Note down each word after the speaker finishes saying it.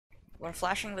when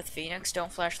flashing with Pheonix,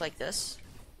 don't flash like this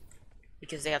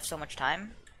because they have so much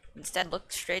time. Instead,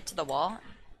 look straight to the wall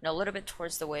and a little bit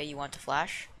towards the way you want to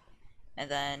flash, and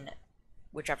then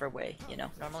whichever way, you know,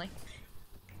 normally.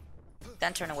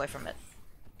 Then turn away from it.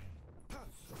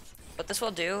 What this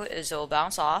will do is it will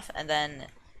bounce off, and then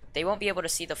they won't be able to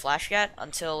see the flash yet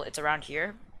until it's around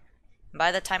here.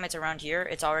 By the time it's around here,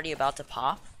 it's already about to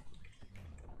pop.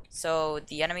 So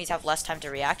the enemies have less time to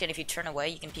react, and if you turn away,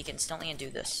 you can peek instantly and do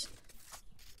this.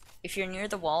 If you're near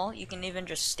the wall, you can even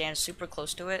just stand super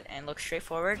close to it and look straight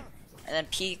forward, and then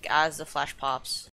peek as the flash pops.